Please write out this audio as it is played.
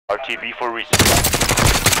RTB for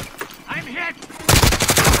resupply. I'm hit!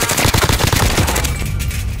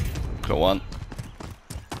 Got one.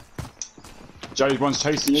 Joey, one's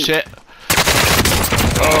chasing you. Shit!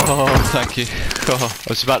 Oh, thank you. Oh, I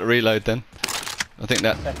was about to reload then. I think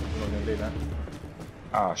that.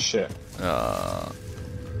 Ah, shit. Oh,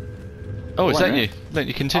 is that you? Let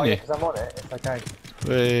you continue. Oh, yeah, 'cause I'm on it. It's okay.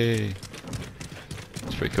 Whee.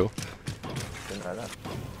 That's pretty cool. Didn't know that.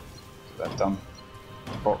 Left done.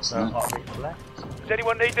 Box now. Left. Does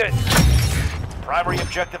anyone need this? Primary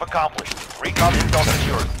objective accomplished. Recon intel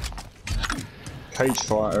secured. Cage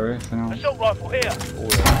fighter, if anyone. Assault rifle here.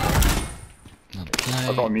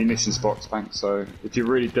 I've got a munitions box bank, so if you're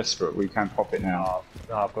really desperate, we can pop it now.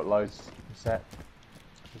 No, I've got loads set.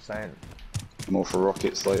 Just saying. More for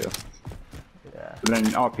rockets later. Yeah. And then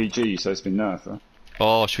RPG, so it's been nerfed, huh?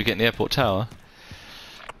 Oh, should we get in the airport tower?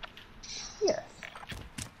 Yes.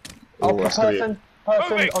 Oh, Oh, that's gonna be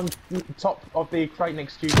person on top of the crate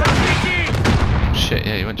next to you. Shit,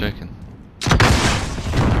 yeah, you weren't joking.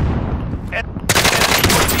 Overhead.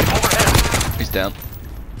 He's down.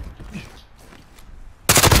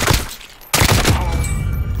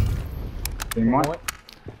 Being right.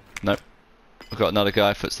 Nope. I've got another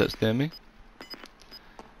guy, footsteps near me.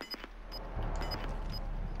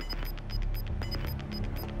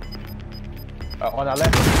 On our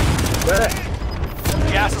left. There.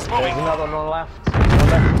 Gas is There's moving. another one on the left. On the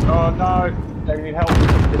left. Oh no! Do you need help?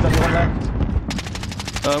 There's only one left.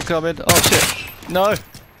 Oh, I'm coming. Oh shit! No!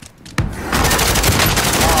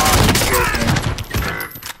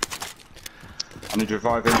 I need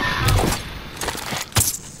reviving.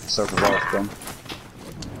 Self-revive done.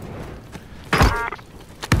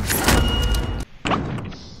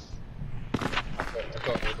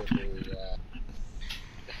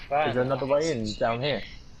 Is there another way in down here?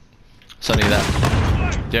 It's only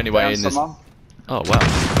that. The only way in is. Oh wow.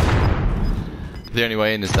 The only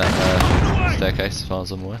way in is that staircase, as far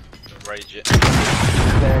as I'm aware. Rage it.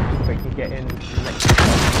 There, we can get in next to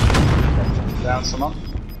Down someone.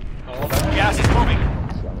 Gas is moving.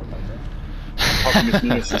 Popping this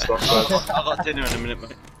munitions box first. I've got dinner in a minute,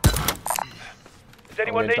 mate. Does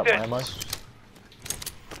anyone need this?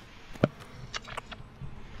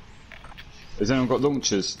 Has anyone got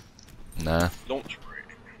launchers? Nah. Launch break.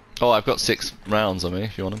 Oh, I've got 6 rounds on me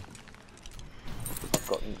if you want them. I've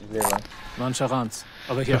got 0. Nonchalance.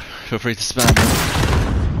 Over here. Feel free to spam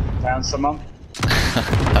them. Down someone.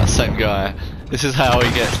 That same guy. This is how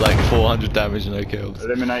he gets like 400 damage and no kills.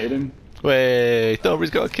 Eliminated him. Wait,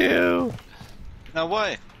 Thorby's got a kill! No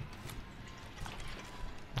way.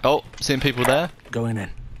 Oh, seeing people there? Going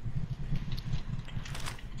in.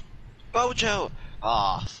 Bojo!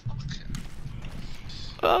 Ah,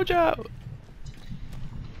 Bojo!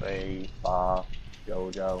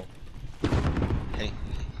 Jojo. hey.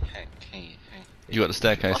 You got the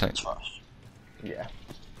staircase, Hank? Yeah.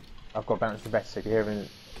 I've got bounce the best, so if you hear an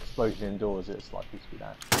explosion indoors, it's likely to be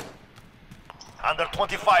that. Under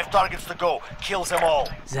 25 targets to go. Kills them all.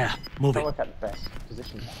 There. Don't Moving. work out the best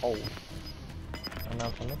position to hold. And now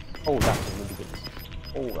from this. Oh, that's a really good.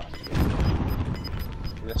 Oh, that's good.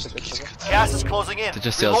 That's a good position. Gas is closing in. They're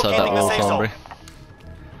just outside that Relocating the wall, safe zone. Thornbury.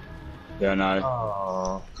 Yeah, no.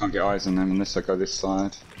 Oh. Can't get eyes on them unless I go this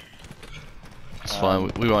side. It's fine,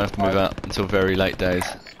 we won't have to move out until very late days.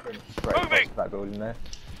 Straight across that building there.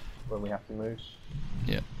 When we have to move.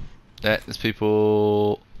 Yeah, there's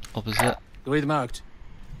people opposite. Grid marked.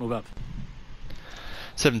 Move up.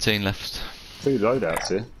 17 left. 2 loadouts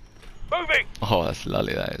here. Moving. Oh, that's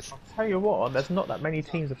lovely, that is. I'll tell you what, there's not that many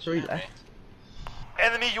teams of 3 left.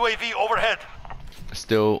 Enemy UAV overhead.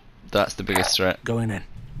 Still, that's the biggest threat. Going in.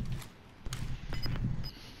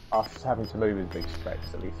 Us having to move is big threat,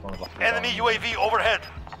 at least one of us. Enemy UAV overhead.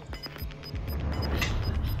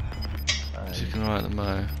 You can ride the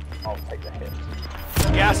mo. I'll take the hit.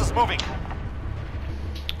 Gas is moving.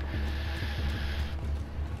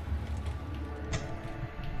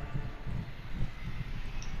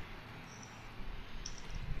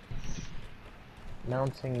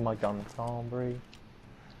 Mounting my gun, Thornbury.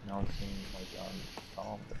 Mounting my gun,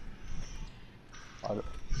 Thornbury. I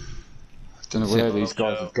don't know where these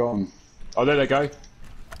guys have gone. Oh, there they go.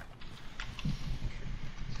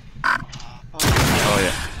 Oh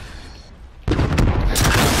yeah.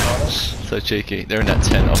 So cheeky. They're in that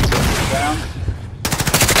tent off to us. Down.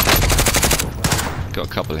 Got a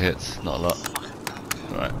couple of hits, not a lot.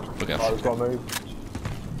 Alright, we're going Oh, for we've got to move.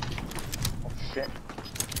 Oh shit.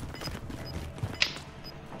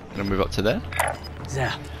 Gonna move up to there.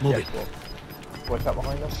 There. Moving. Yes, what's that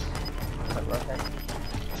behind us? Right, we're okay.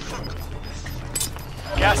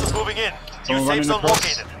 Gas is moving in. New Someone safe running zone across.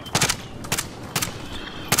 located.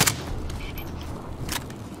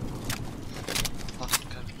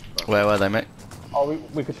 Where were they, mate? Oh,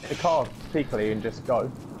 we could the car peekily and just go.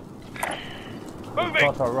 Moving! The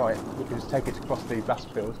car to our right, we could just take it across the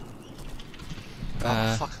battlefield.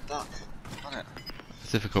 Oh, fuck a duck. On it.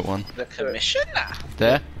 Difficult one. The commissioner?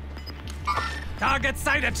 There? Target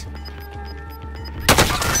sighted!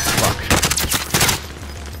 Fuck.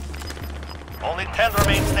 Only 10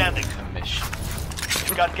 remain standing. Commissioner.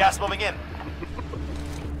 You got gas moving in.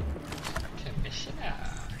 Commissioner.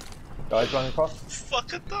 Guys running across.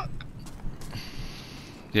 Fuck a duck.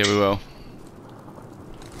 Yeah, we will.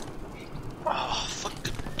 Oh, fuck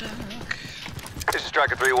a duck. This is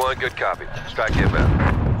Striker 3-1, good copy. Strike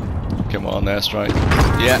inbound. Come on, there, strike.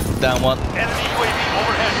 Yeah, down one. Enemy UAV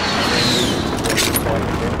overhead.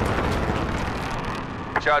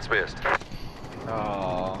 Shots missed.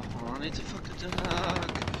 Oh, I need to fuck a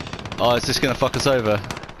duck. Oh, it's just gonna fuck us over,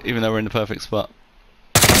 even though we're in the perfect spot.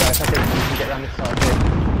 If I can get down this side here.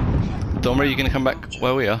 Domri, you gonna come back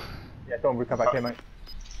where we are? Yeah, go on, we come back here, mate.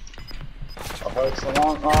 I heard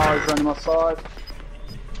someone. Oh, he's on my side.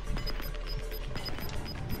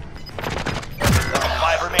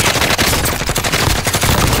 5 remaining.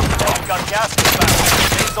 You've got gas inbound.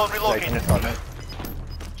 Safe zone Taking relocated. this side, mate.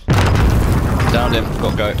 Downed him,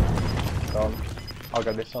 gotta go. Go on. I'll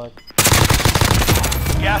go this side.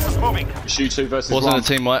 Gas is moving. Shoot 2 versus Wasn't 1. a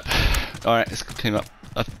team wipe. Alright, let's team up.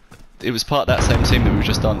 It was part of that same team that we've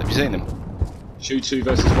just done. Have you seen him? Shoot 2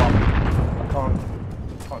 versus 1. I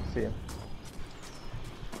can't see him.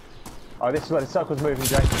 Oh, this is where the circle's moving,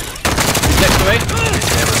 Jake. He's next to me!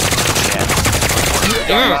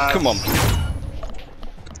 Come on.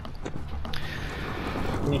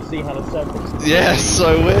 Can you see how the circle's... Yeah, it's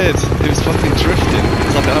so weird. It was fucking drifting.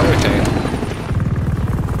 It's like a hurricane.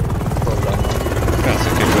 That's a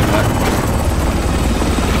good win, that.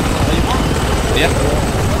 Yeah.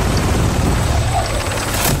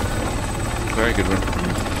 Very good win.